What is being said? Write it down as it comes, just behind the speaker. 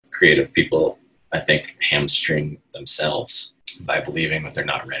creative people, I think, hamstring themselves by believing that they're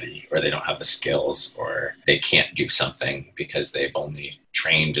not ready, or they don't have the skills, or they can't do something because they've only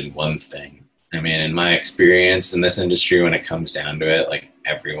trained in one thing. I mean, in my experience in this industry, when it comes down to it, like,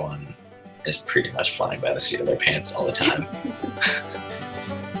 everyone is pretty much flying by the seat of their pants all the time.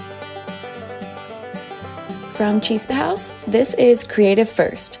 From Chispa House, this is Creative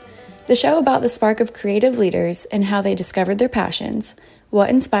First, the show about the spark of creative leaders and how they discovered their passions, what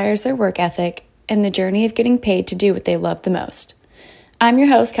inspires their work ethic, and the journey of getting paid to do what they love the most. I'm your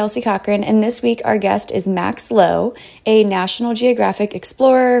host, Kelsey Cochran, and this week our guest is Max Lowe, a National Geographic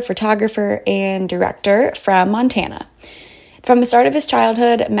explorer, photographer, and director from Montana. From the start of his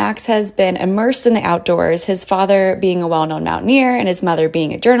childhood, Max has been immersed in the outdoors, his father being a well-known mountaineer and his mother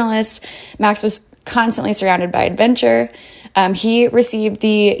being a journalist. Max was constantly surrounded by adventure. He received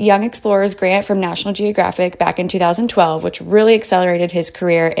the Young Explorers grant from National Geographic back in 2012, which really accelerated his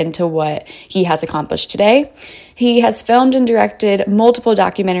career into what he has accomplished today. He has filmed and directed multiple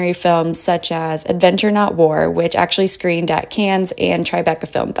documentary films such as Adventure Not War, which actually screened at Cannes and Tribeca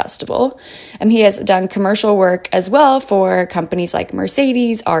Film Festival. He has done commercial work as well for companies like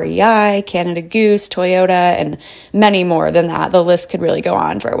Mercedes, REI, Canada Goose, Toyota, and many more than that. The list could really go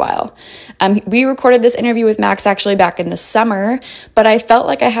on for a while. We recorded this interview with Max actually back in the summer, but I felt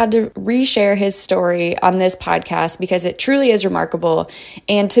like I had to reshare his story on this podcast because it truly is remarkable.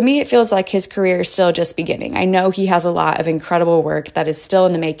 And to me, it feels like his career is still just beginning. I know he has a lot of incredible work that is still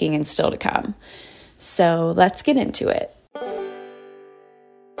in the making and still to come. So let's get into it.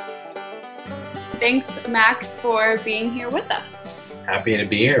 Thanks, Max, for being here with us. Happy to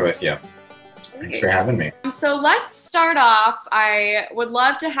be here with you. Thanks for having me. So let's start off. I would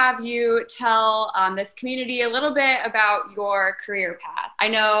love to have you tell this community a little bit about your career path. I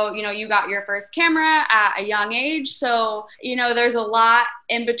know, you got your first camera at a young age. So, there's a lot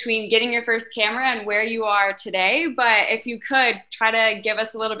in between getting your first camera and where you are today. But if you could try to give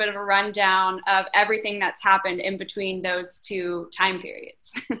us a little bit of a rundown of everything that's happened in between those two time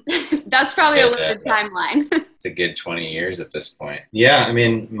periods. That's probably a limited timeline. It's a good 20 years at this point. Yeah, I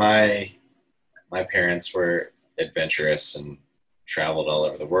mean, my parents were adventurous and traveled all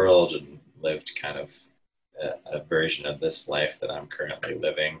over the world and lived kind of a version of this life that I'm currently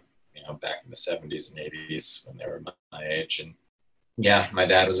living, back in the 70s and 80s when they were my age. And yeah, my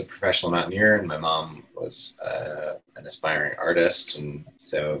dad was a professional mountaineer and my mom was an aspiring artist. And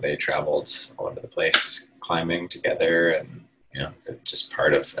so they traveled all over the place climbing together. And, just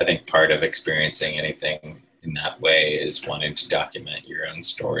part of experiencing anything in that way is wanting to document your own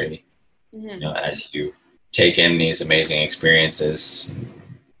story. Mm-hmm. As you take in these amazing experiences,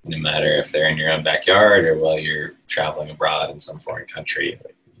 no matter if they're in your own backyard or while you're traveling abroad in some foreign country,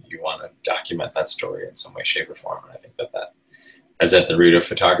 you want to document that story in some way, shape, or form. And I think that is at the root of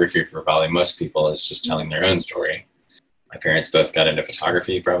photography for probably most people, is just telling their own story. My parents both got into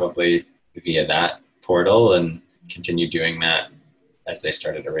photography probably via that portal and continued doing that as they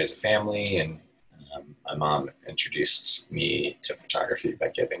started to raise a family. And my mom introduced me to photography by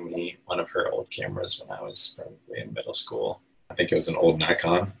giving me one of her old cameras when I was probably in middle school. I think it was an old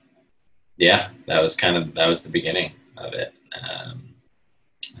Nikon. Yeah, that was the beginning of it.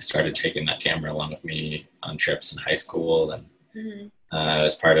 I started taking that camera along with me on trips in high school, and I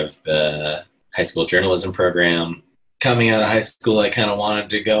was part of the high school journalism program. Coming out of high school, I kind of wanted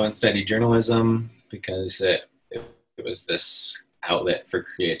to go and study journalism because it was this outlet for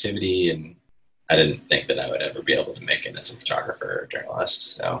creativity, and I didn't think that I would ever be able to make it as a photographer or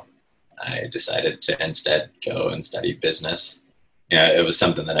journalist. So I decided to instead go and study business. It was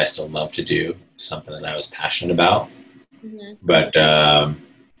something that I still love to do, something that I was passionate about. Mm-hmm. But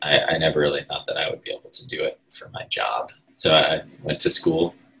I never really thought that I would be able to do it for my job. So I went to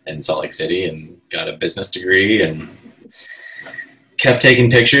school in Salt Lake City and got a business degree and kept taking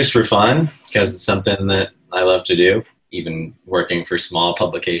pictures for fun because it's something that I love to do. Even working for small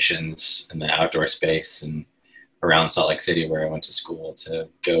publications in the outdoor space and around Salt Lake City where I went to school, to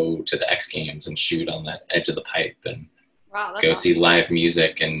go to the X Games and shoot on the edge of the pipe and go see live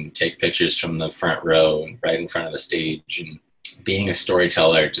music and take pictures from the front row and right in front of the stage. And being a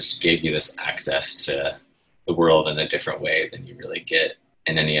storyteller just gave you this access to the world in a different way than you really get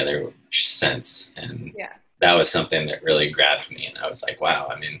in any other sense. And that was something that really grabbed me. And I was like, wow,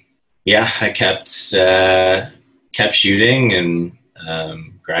 I mean, yeah, I kept shooting and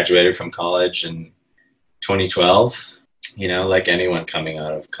graduated from college in 2012. Like anyone coming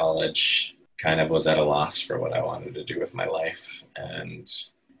out of college, kind of was at a loss for what I wanted to do with my life. And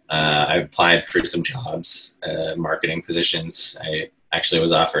I applied for some jobs, marketing positions. I actually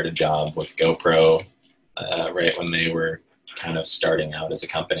was offered a job with GoPro right when they were kind of starting out as a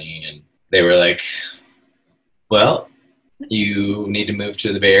company. And they were like, well, you need to move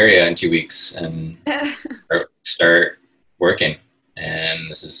to the Bay Area in 2 weeks and start working. And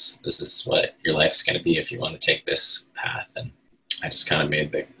this is what your life's going to be if you want to take this path. And I just kind of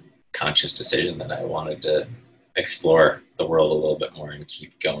made the conscious decision that I wanted to explore the world a little bit more and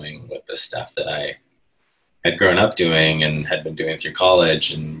keep going with the stuff that I had grown up doing and had been doing through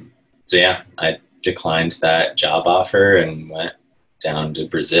college. And so, yeah, I declined that job offer and went down to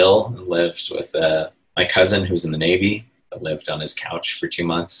Brazil and lived with my cousin who was in the Navy. I lived on his couch for 2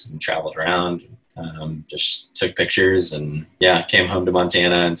 months and traveled around, just took pictures, and yeah, came home to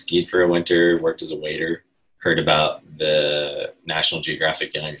Montana and skied for a winter, worked as a waiter, heard about the National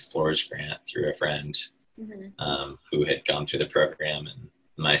Geographic Young Explorers Grant through a friend who had gone through the program. And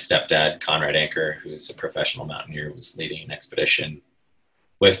my stepdad, Conrad Anker, who's a professional mountaineer, was leading an expedition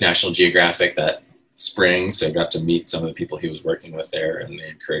with National Geographic that spring. So I got to meet some of the people he was working with there, and they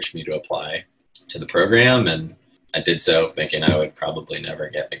encouraged me to apply to the program. And I did so thinking I would probably never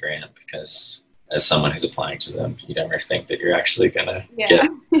get the grant, because as someone who's applying to them, you never think that you're actually going to get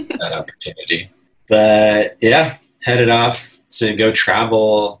that opportunity. But yeah, headed off to go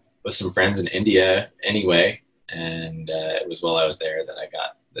travel with some friends in India anyway. And it was while I was there that I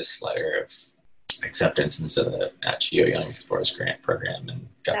got this letter of acceptance into the Nat Geo Young Explorers Grant program, and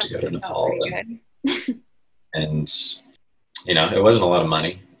got to go to Nepal. And, you know, it wasn't a lot of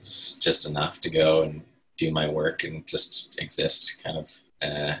money. It was just enough to go and do my work and just exist kind of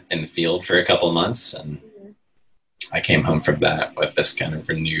in the field for a couple of months. And I came home from that with this kind of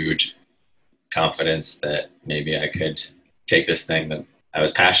renewed confidence that maybe I could take this thing that I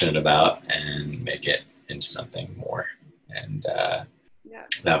was passionate about and make it into something more. And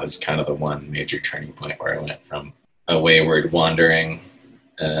that was kind of the one major turning point where I went from a wayward, wandering,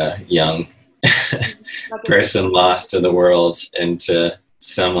 young person lost to the world into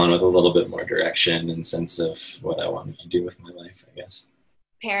someone with a little bit more direction and sense of what I wanted to do with my life, I guess.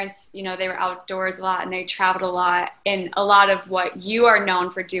 Parents, you know, they were outdoors a lot and they traveled a lot. And a lot of what you are known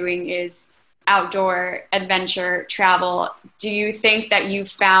for doing is outdoor adventure travel. Do you think that you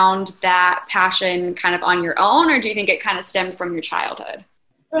found that passion kind of on your own, or do you think it kind of stemmed from your childhood?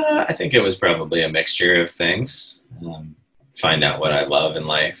 I think it was probably a mixture of things. Find out what I love in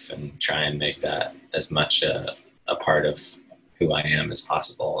life and try and make that as much a part of who I am as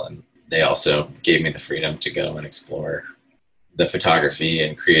possible. And they also gave me the freedom to go and explore. The photography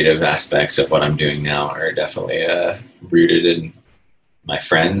and creative aspects of what I'm doing now are definitely rooted in my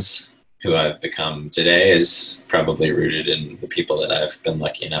friends. Who I've become today is probably rooted in the people that I've been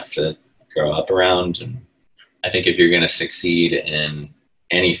lucky enough to grow up around. And I think if you're going to succeed in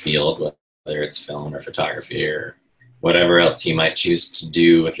any field, whether it's film or photography or whatever else you might choose to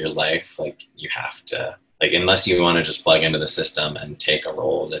do with your life, like you have to, like, unless you want to just plug into the system and take a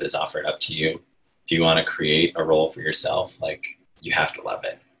role that is offered up to you, if you want to create a role for yourself, like, you have to love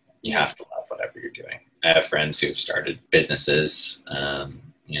it. You have to love whatever you're doing. I have friends who've started businesses,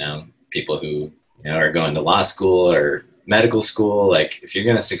 people who, are going to law school or medical school. Like, if you're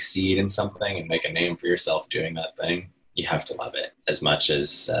going to succeed in something and make a name for yourself doing that thing, you have to love it as much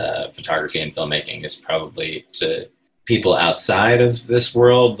as photography and filmmaking is probably to people outside of this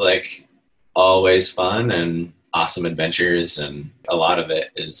world, like, always fun and awesome adventures. And a lot of it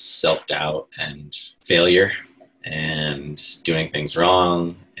is self-doubt and failure and doing things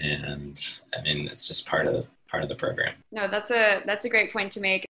wrong. And I mean, it's just part of the program. No, that's a great point to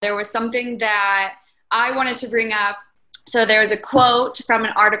make. There was something that I wanted to bring up. So there was a quote from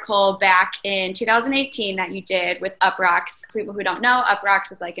an article back in 2018 that you did with Uproxx. For people who don't know,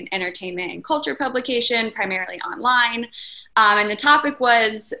 Uproxx is like an entertainment and culture publication, primarily online. And the topic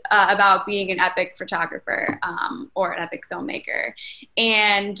was about being an epic photographer or an epic filmmaker.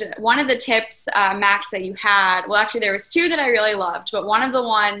 And one of the tips, Max, that you had, well, actually there was two that I really loved, but one of the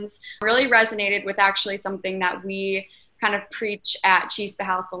ones really resonated with actually something that we kind of preach at Chispa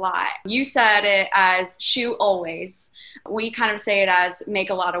House a lot. You said it as shoot always. We kind of say it as make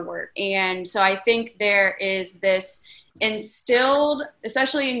a lot of work. And so I think there is this instilled,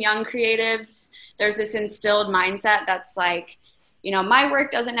 especially in young creatives, there's this instilled mindset that's like, my work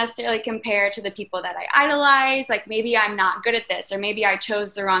doesn't necessarily compare to the people that I idolize. Like, maybe I'm not good at this, or maybe I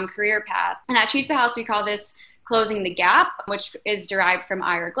chose the wrong career path. And at Chispa House, we call this closing the gap, which is derived from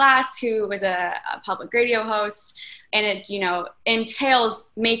Ira Glass, who was a public radio host. And it,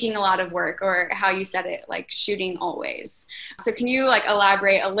 entails making a lot of work, or how you said it, like shooting always. So can you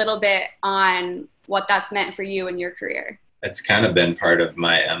elaborate a little bit on what that's meant for you in your career? It's kind of been part of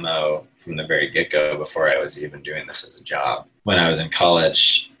my MO from the very get-go before I was even doing this as a job. When I was in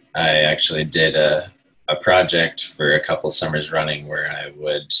college, I actually did a a project for a couple summers running where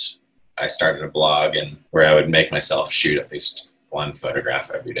I started a blog and where I would make myself shoot at least one photograph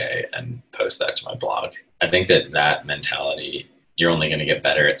every day and post that to my blog. I think that mentality, you're only going to get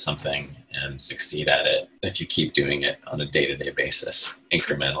better at something and succeed at it if you keep doing it on a day-to-day basis,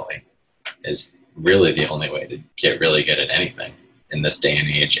 incrementally, is really the only way to get really good at anything. In this day and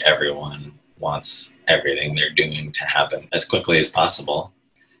age, everyone wants everything they're doing to happen as quickly as possible.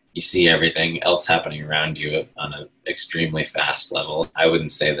 You see everything else happening around you on an extremely fast level. I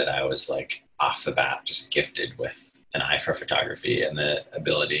wouldn't say that I was like off the bat just gifted with an eye for photography and the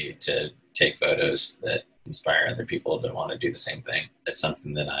ability to take photos that inspire other people to want to do the same thing. It's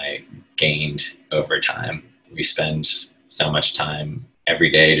something that I gained over time. We spend so much time every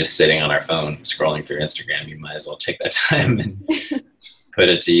day just sitting on our phone scrolling through Instagram. You might as well take that time and put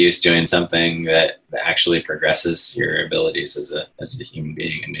it to use doing something that actually progresses your abilities as a human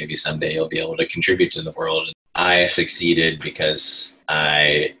being, and maybe someday you'll be able to contribute to the world. I succeeded because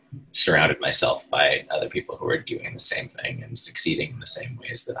I surrounded myself by other people who were doing the same thing and succeeding in the same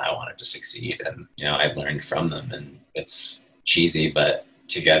ways that I wanted to succeed. And, I learned from them, and it's cheesy, but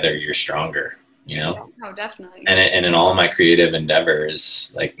together you're stronger, Oh, definitely. And in all my creative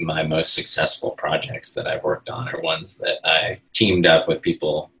endeavors, like my most successful projects that I've worked on are ones that I teamed up with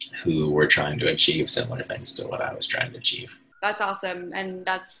people who were trying to achieve similar things to what I was trying to achieve. That's awesome. And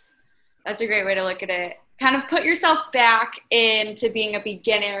that's a great way to look at it. Kind of put yourself back into being a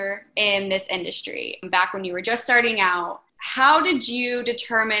beginner in this industry. Back when you were just starting out, how did you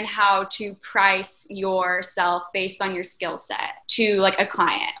determine how to price yourself based on your skill set to like a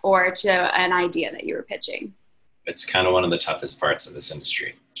client or to an idea that you were pitching? It's kind of one of the toughest parts of this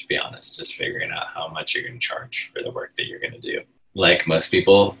industry, to be honest, is figuring out how much you're going to charge for the work that you're going to do. Like most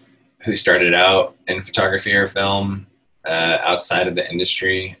people who started out in photography or film outside of the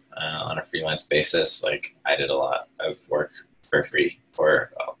industry on a freelance basis, like I did a lot of work for free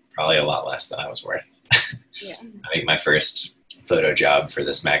for probably a lot less than I was worth. Yeah. I think my first photo job for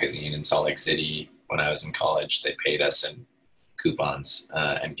this magazine in Salt Lake City when I was in college, they paid us in coupons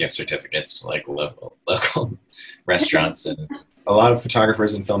and gift certificates to like local restaurants. And a lot of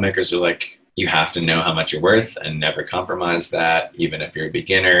photographers and filmmakers are like, you have to know how much you're worth and never compromise that, even if you're a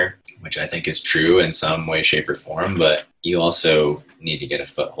beginner, which I think is true in some way, shape, or form. But you also need to get a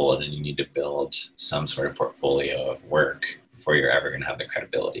foothold and you need to build some sort of portfolio of work before you're ever going to have the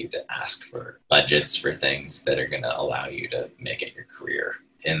credibility to ask for budgets for things that are going to allow you to make it your career.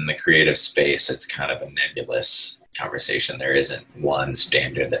 In the creative space, it's kind of a nebulous conversation. There isn't one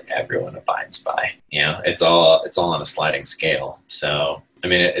standard that everyone abides by. It's all on a sliding scale. So, I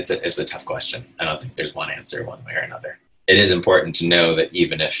mean, it's a tough question. I don't think there's one answer one way or another. It is important to know that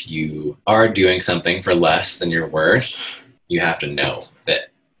even if you are doing something for less than you're worth, you have to know that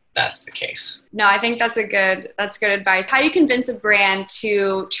that's the case. No, I think that's good advice. How you convince a brand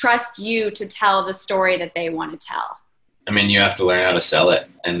to trust you to tell the story that they want to tell? I mean, you have to learn how to sell it.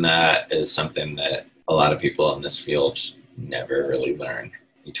 And that is something that a lot of people in this field never really learn.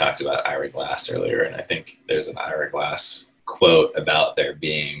 You talked about Ira Glass earlier, and I think there's an Ira Glass quote about there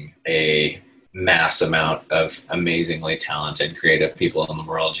being a mass amount of amazingly talented, creative people in the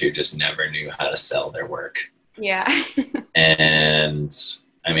world who just never knew how to sell their work. Yeah. And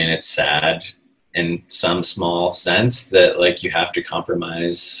I mean, it's sad in some small sense that like you have to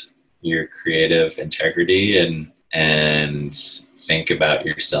compromise your creative integrity and think about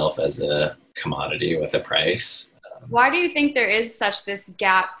yourself as a commodity with a price. Why do you think there is such this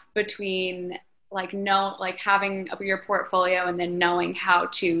gap between having your portfolio and then knowing how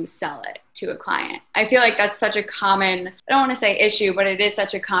to sell it to a client? I feel like that's such a common, I don't want to say issue, but it is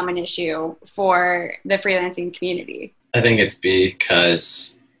such a common issue for the freelancing community. I think it's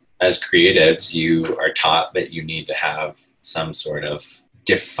because as creatives, you are taught that you need to have some sort of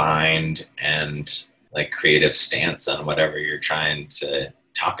defined and like creative stance on whatever you're trying to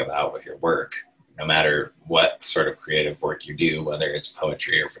talk about with your work. No matter what sort of creative work you do, whether it's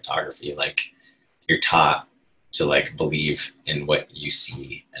poetry or photography, like you're taught to like believe in what you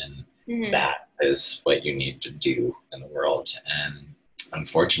see, and that is what you need to do in the world. And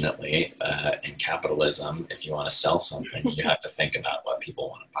unfortunately, in capitalism, if you want to sell something, you have to think about what people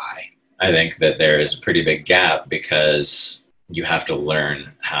want to buy. I think that there is a pretty big gap because you have to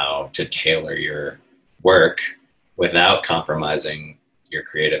learn how to tailor your work without compromising your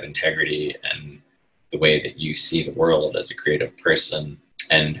creative integrity and the way that you see the world as a creative person,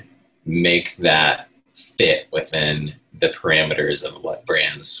 and make that fit within the parameters of what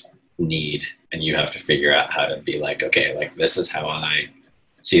brands need. And you have to figure out how to be like, okay, like this is how I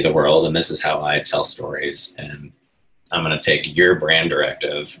see the world and this is how I tell stories. And I'm going to take your brand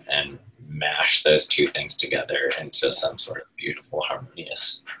directive and mash those two things together into some sort of beautiful,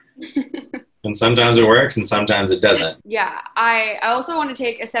 harmonious. And sometimes it works and sometimes it doesn't. Yeah. I also want to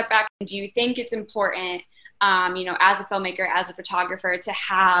take a step back. Do you think it's important, as a filmmaker, as a photographer, to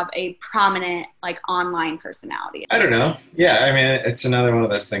have a prominent, like, online personality? I don't know. Yeah, I mean, it's another one of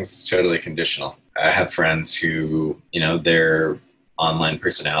those things that's totally conditional. I have friends who, their online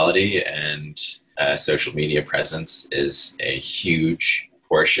personality and social media presence is a huge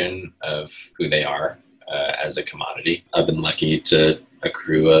portion of who they are as a commodity. I've been lucky to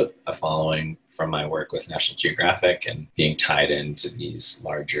accrue a following from my work with National Geographic and being tied into these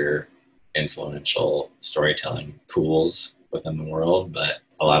larger influential storytelling pools within the world. But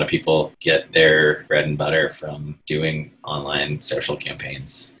a lot of people get their bread and butter from doing online social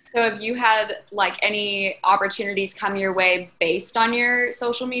campaigns. So have you had, like, any opportunities come your way based on your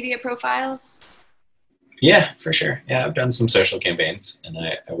social media profiles? Yeah, for sure. Yeah, I've done some social campaigns, and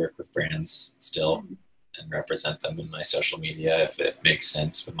I work with brands still and represent them in my social media if it makes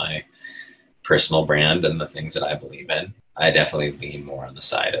sense with my personal brand and the things that I believe in. I definitely lean more on the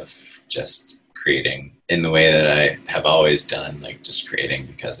side of just creating in the way that I have always done, like just creating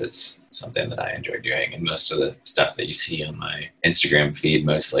because it's something that I enjoy doing. And most of the stuff that you see on my Instagram feed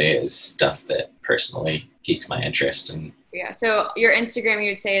mostly is stuff that personally piques my interest. And yeah, so your Instagram,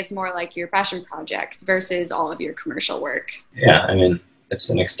 you would say, is more like your passion projects versus all of your commercial work. Yeah, I mean, it's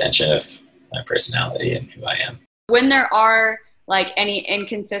an extension of my personality and who I am. When there are, like, any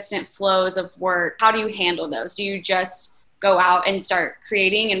inconsistent flows of work, how do you handle those? Do you just go out and start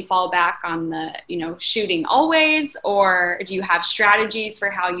creating and fall back on the, shooting always? Or do you have strategies for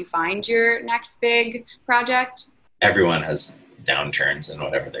how you find your next big project? Everyone has downturns in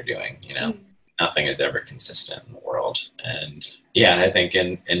whatever they're doing, Nothing is ever consistent in the world. And yeah, I think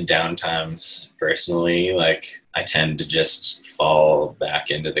in downtimes personally, like, I tend to just fall back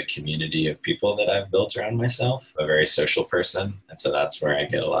into the community of people that I've built around myself. I'm a very social person. And so that's where I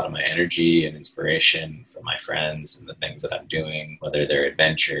get a lot of my energy and inspiration from my friends and the things that I'm doing, whether they're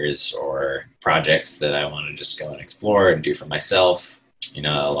adventures or projects that I want to just go and explore and do for myself. A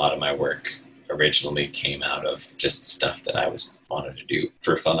lot of my work originally came out of just stuff that I wanted to do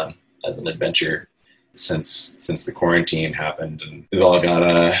for fun as an adventure. Since the quarantine happened and we've all got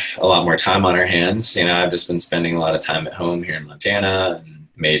a lot more time on our hands, I've just been spending a lot of time at home here in Montana, and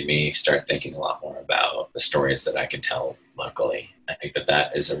made me start thinking a lot more about the stories that I can tell locally. I think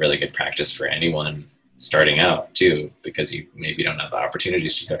that is a really good practice for anyone starting out too, because you maybe don't have the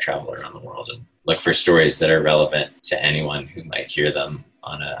opportunities to go travel around the world and look for stories that are relevant to anyone who might hear them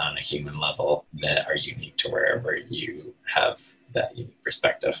on a human level that are unique to wherever you have that unique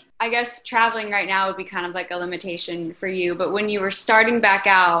perspective. I guess traveling right now would be kind of like a limitation for you, but when you were starting back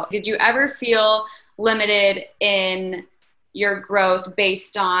out, did you ever feel limited in your growth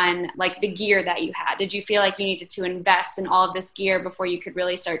based on, like, the gear that you had? Did you feel like you needed to invest in all of this gear before you could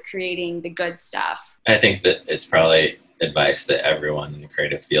really start creating the good stuff? I think that it's probably advice that everyone in the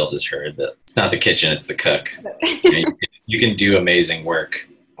creative field has heard, that it's not the kitchen, it's the cook. You can do amazing work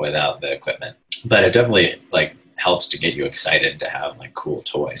without the equipment, but it definitely, like, helps to get you excited to have, like, cool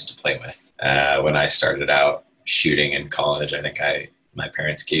toys to play with. When I started out shooting in college, I think my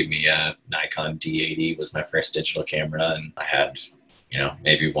parents gave me a Nikon D80 was my first digital camera, and I had,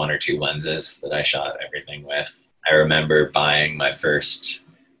 maybe one or two lenses that I shot everything with. I remember buying my first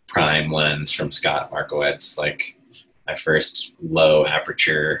prime lens from Scott Markowitz, like my first low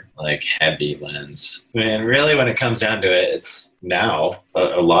aperture, like, heavy lens. And really, when it comes down to it, it's now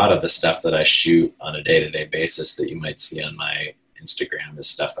a lot of the stuff that I shoot on a day-to-day basis that you might see on my Instagram is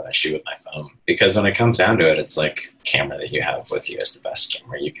stuff that I shoot with my phone. Because when it comes down to it, it's like camera that you have with you is the best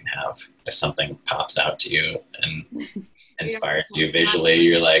camera you can have. If something pops out to you and inspires you visually,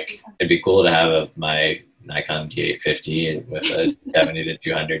 you're like, it'd be cool to have my Nikon D850 with a 70 to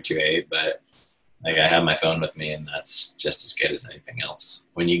 200 2.8, but, like, I have my phone with me, and that's just as good as anything else.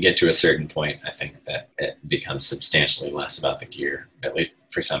 When you get to a certain point, I think that it becomes substantially less about the gear, at least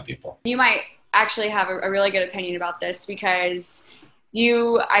for some people. You might actually have a really good opinion about this, because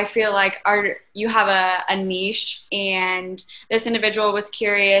I feel like you have a niche, and this individual was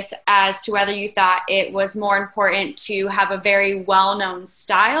curious as to whether you thought it was more important to have a very well-known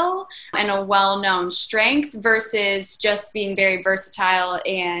style and a well-known strength versus just being very versatile,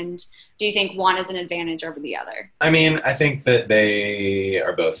 and do you think one is an advantage over the other? I mean, I think that they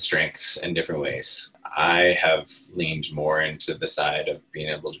are both strengths in different ways. I have leaned more into the side of being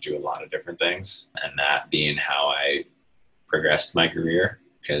able to do a lot of different things, and that being how I progressed my career,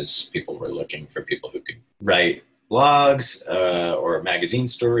 because people were looking for people who could write blogs or magazine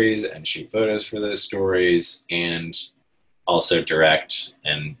stories and shoot photos for those stories. And also direct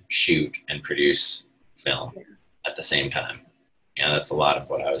and shoot and produce film at the same time. That's a lot of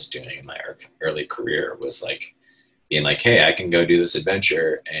what I was doing in my early career, was like being like, hey, I can go do this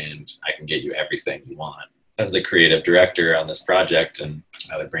adventure and I can get you everything you want. As the creative director on this project, and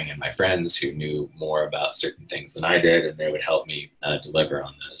I would bring in my friends who knew more about certain things than I did, and they would help me deliver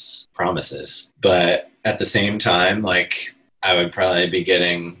on those promises. But at the same time, like, I would probably be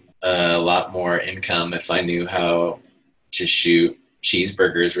getting a lot more income if I knew how to shoot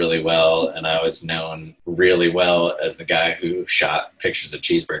cheeseburgers really well, and I was known really well as the guy who shot pictures of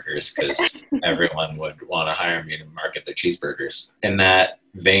cheeseburgers, because everyone would want to hire me to market their cheeseburgers. In that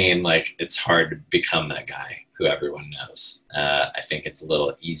vein, like, it's hard to become that guy who everyone knows. I think it's a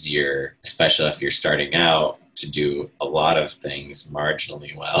little easier, especially if you're starting out, to do a lot of things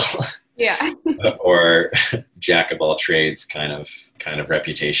marginally well. Yeah. Or jack of all trades kind of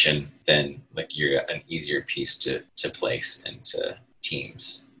reputation, then like you're an easier piece to place into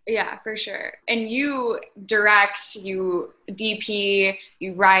teams. Yeah, for sure. And you direct, you DP,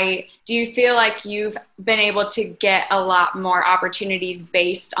 you write. Do you feel like you've been able to get a lot more opportunities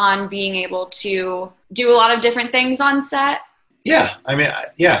based on being able to do a lot of different things on set? Yeah, I mean,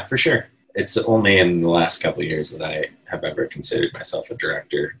 yeah, for sure. It's only in the last couple of years that I have ever considered myself a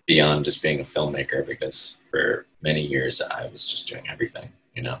director beyond just being a filmmaker, because for many years I was just doing everything,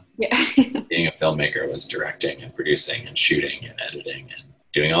 Yeah. Being a filmmaker was directing and producing and shooting and editing and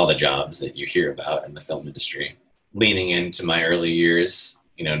doing all the jobs that you hear about in the film industry. Leaning into my early years,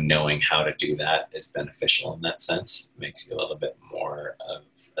 knowing how to do that is beneficial in that sense. It makes you a little bit more of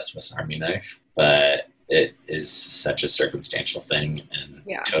a Swiss Army knife, but it is such a circumstantial thing, and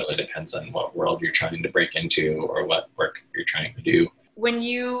totally depends on what world you're trying to break into or what work you're trying to do. When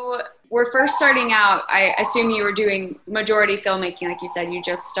you were first starting out, I assume you were doing majority filmmaking. Like you said, you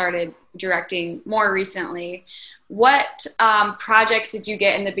just started directing more recently. What projects did you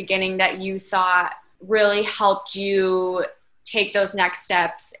get in the beginning that you thought really helped you take those next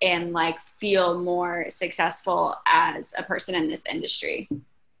steps and like feel more successful as a person in this industry?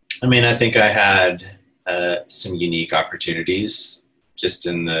 I mean, I think I had some unique opportunities just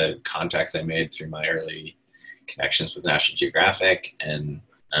in the contacts I made through my early connections with National Geographic. And,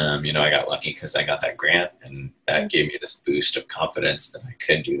 I got lucky because I got that grant, and that gave me this boost of confidence that I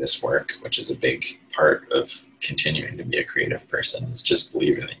could do this work, which is a big part of continuing to be a creative person, is just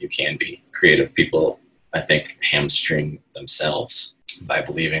believing that you can be creative. People, I think, hamstring themselves by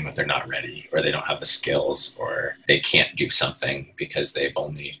believing that they're not ready, or they don't have the skills, or they can't do something because they've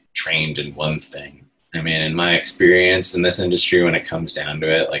only trained in one thing. I mean, in my experience in this industry, when it comes down to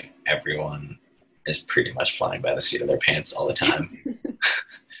it, like, everyone is pretty much flying by the seat of their pants all the time.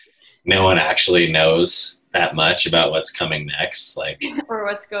 No one actually knows that much about what's coming next, like, or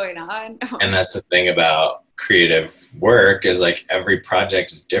what's going on. And that's the thing about creative work, is like every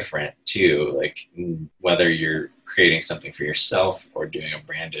project is different too. Like, whether you're creating something for yourself or doing a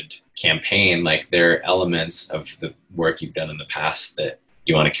branded campaign, like, there are elements of the work you've done in the past that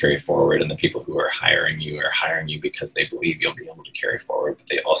you want to carry forward, and the people who are hiring you because they believe you'll be able to carry forward, but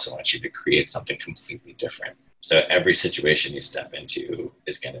they also want you to create something completely different. So every situation you step into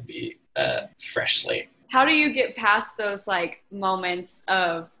is going to be a fresh slate. How do you get past those like moments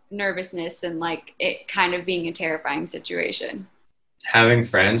of nervousness and like it kind of being a terrifying situation? Having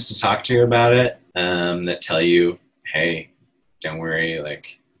friends to talk to about it, that tell you, hey, don't worry,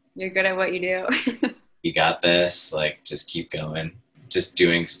 like, you're good at what you do. You got this, like, just keep going. Just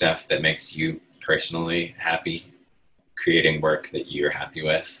doing stuff that makes you personally happy, creating work that you're happy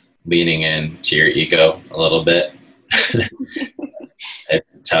with, leaning into your ego a little bit.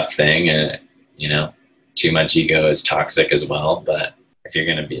 It's a tough thing, and too much ego is toxic as well. But if you're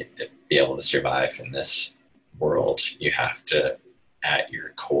going to be able to survive in this world, you have to, at your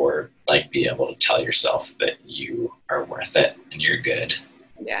core, like, be able to tell yourself that you are worth it and you're good.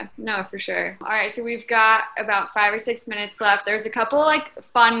 Yeah, no, for sure. All right, so we've got about 5 or 6 minutes left. There's a couple like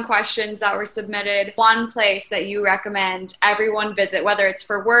fun questions that were submitted. One place that you recommend everyone visit, whether it's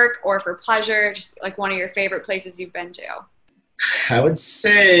for work or for pleasure, just like one of your favorite places you've been to. I would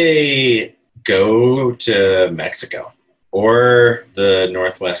say go to Mexico or the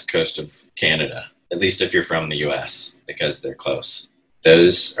northwest coast of Canada, at least if you're from the US, because they're close.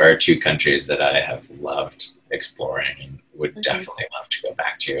 Those are two countries that I have loved exploring and would definitely love to go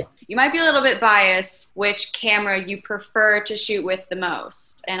back to. You might be a little bit biased which camera you prefer to shoot with the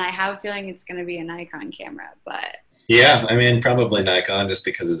most, and I have a feeling it's going to be a Nikon camera, but yeah, I mean, probably Nikon, just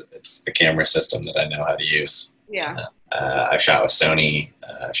because it's the camera system that I know how to use. Yeah. I've shot with Sony,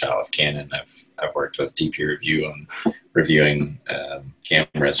 I've shot with Canon, I've worked with DP Review on reviewing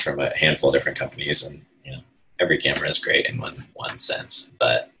cameras from a handful of different companies, and every camera is great in one sense,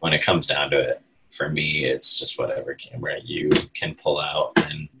 but when it comes down to it, for me, it's just whatever camera you can pull out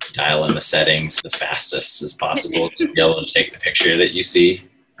and dial in the settings the fastest as possible to be able to take the picture that you see,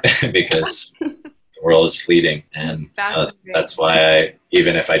 because the world is fleeting. And that's why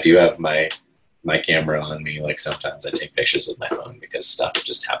even if I do have my camera on me, like sometimes I take pictures with my phone because stuff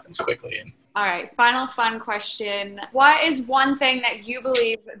just happens quickly. And all right, final fun question. What is one thing that you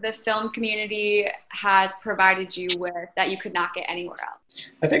believe the film community has provided you with that you could not get anywhere else?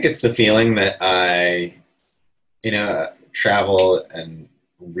 I think it's the feeling that I, travel and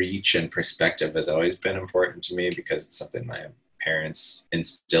reach and perspective has always been important to me, because it's something my parents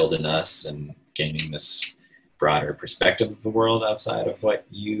instilled in us, and gaining this broader perspective of the world outside of what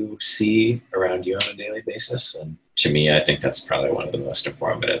you see around you on a daily basis. And to me, I think that's probably one of the most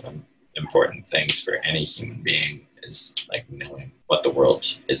informative and important things for any human being, is like knowing what the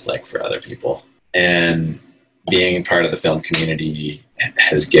world is like for other people. And being part of the film community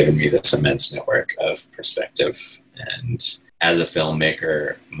has given me this immense network of perspective. And as a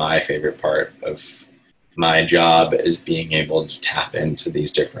filmmaker, my favorite part of my job is being able to tap into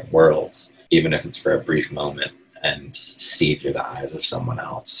these different worlds, even if it's for a brief moment, and see through the eyes of someone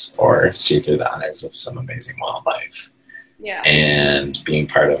else, or see through the eyes of some amazing wildlife. Yeah. And being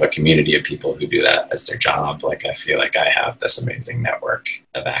part of a community of people who do that as their job, like I feel like I have this amazing network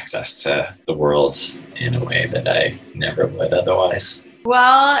of access to the world in a way that I never would otherwise.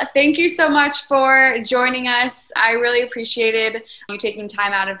 Well, thank you so much for joining us. I really appreciated you taking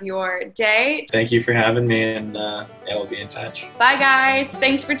time out of your day. Thank you for having me, and we'll be in touch. Bye, guys.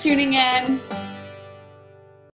 Thanks for tuning in.